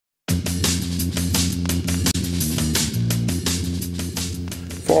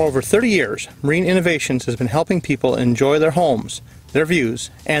For over 30 years, Marine Innovations has been helping people enjoy their homes, their views,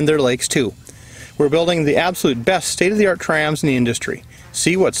 and their lakes too. We're building the absolute best state-of-the-art trams in the industry.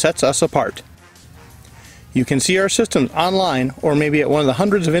 See what sets us apart. You can see our systems online or maybe at one of the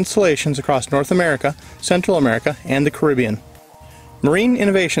hundreds of installations across North America, Central America, and the Caribbean. Marine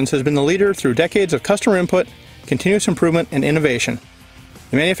Innovations has been the leader through decades of customer input, continuous improvement, and innovation.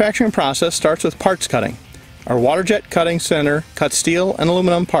 The manufacturing process starts with parts cutting. Our waterjet cutting center cuts steel and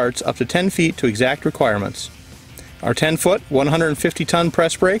aluminum parts up to 10 feet to exact requirements. Our 10-foot, 150-ton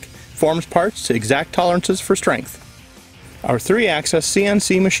press brake forms parts to exact tolerances for strength. Our 3-axis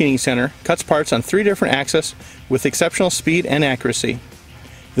CNC machining center cuts parts on 3 different axes with exceptional speed and accuracy.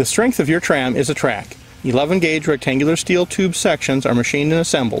 The strength of your tram is a track. 11-gauge rectangular steel tube sections are machined and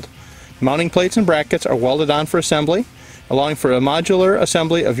assembled. Mounting plates and brackets are welded on for assembly, allowing for a modular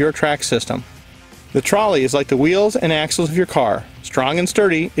assembly of your track system. The trolley is like the wheels and axles of your car. Strong and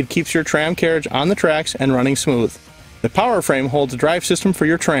sturdy, it keeps your tram carriage on the tracks and running smooth. The power frame holds the drive system for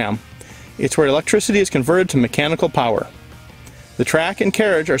your tram. It's where electricity is converted to mechanical power. The track and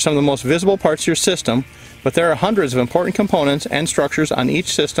carriage are some of the most visible parts of your system, but there are hundreds of important components and structures on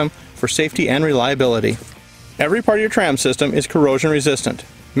each system for safety and reliability. Every part of your tram system is corrosion resistant.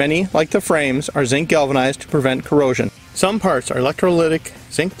 Many, like the frames, are zinc galvanized to prevent corrosion. Some parts are electrolytic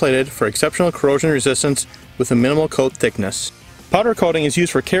zinc plated for exceptional corrosion resistance with a minimal coat thickness. Powder coating is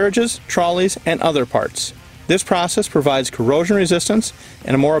used for carriages, trolleys, and other parts. This process provides corrosion resistance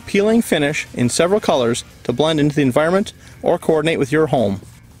and a more appealing finish in several colors to blend into the environment or coordinate with your home.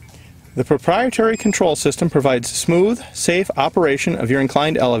 The proprietary control system provides smooth, safe operation of your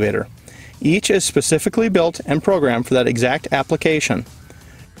inclined elevator. Each is specifically built and programmed for that exact application.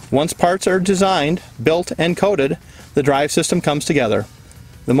 Once parts are designed, built, and coated, the drive system comes together.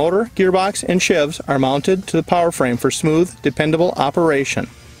 The motor, gearbox, and shifts are mounted to the power frame for smooth, dependable operation.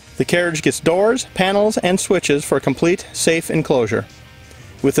 The carriage gets doors, panels, and switches for a complete, safe enclosure.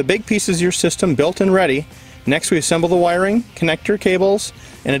 With the big pieces of your system built and ready, next we assemble the wiring, connector cables,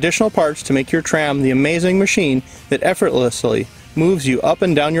 and additional parts to make your tram the amazing machine that effortlessly moves you up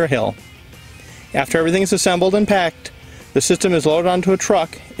and down your hill. After everything is assembled and packed, the system is loaded onto a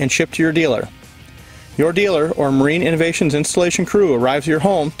truck and shipped to your dealer. Your dealer or Marine Innovations installation crew arrives at your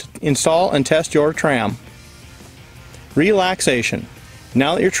home to install and test your tram. Relaxation.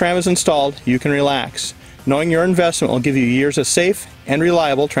 Now that your tram is installed, you can relax, knowing your investment will give you years of safe and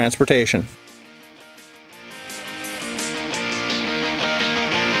reliable transportation.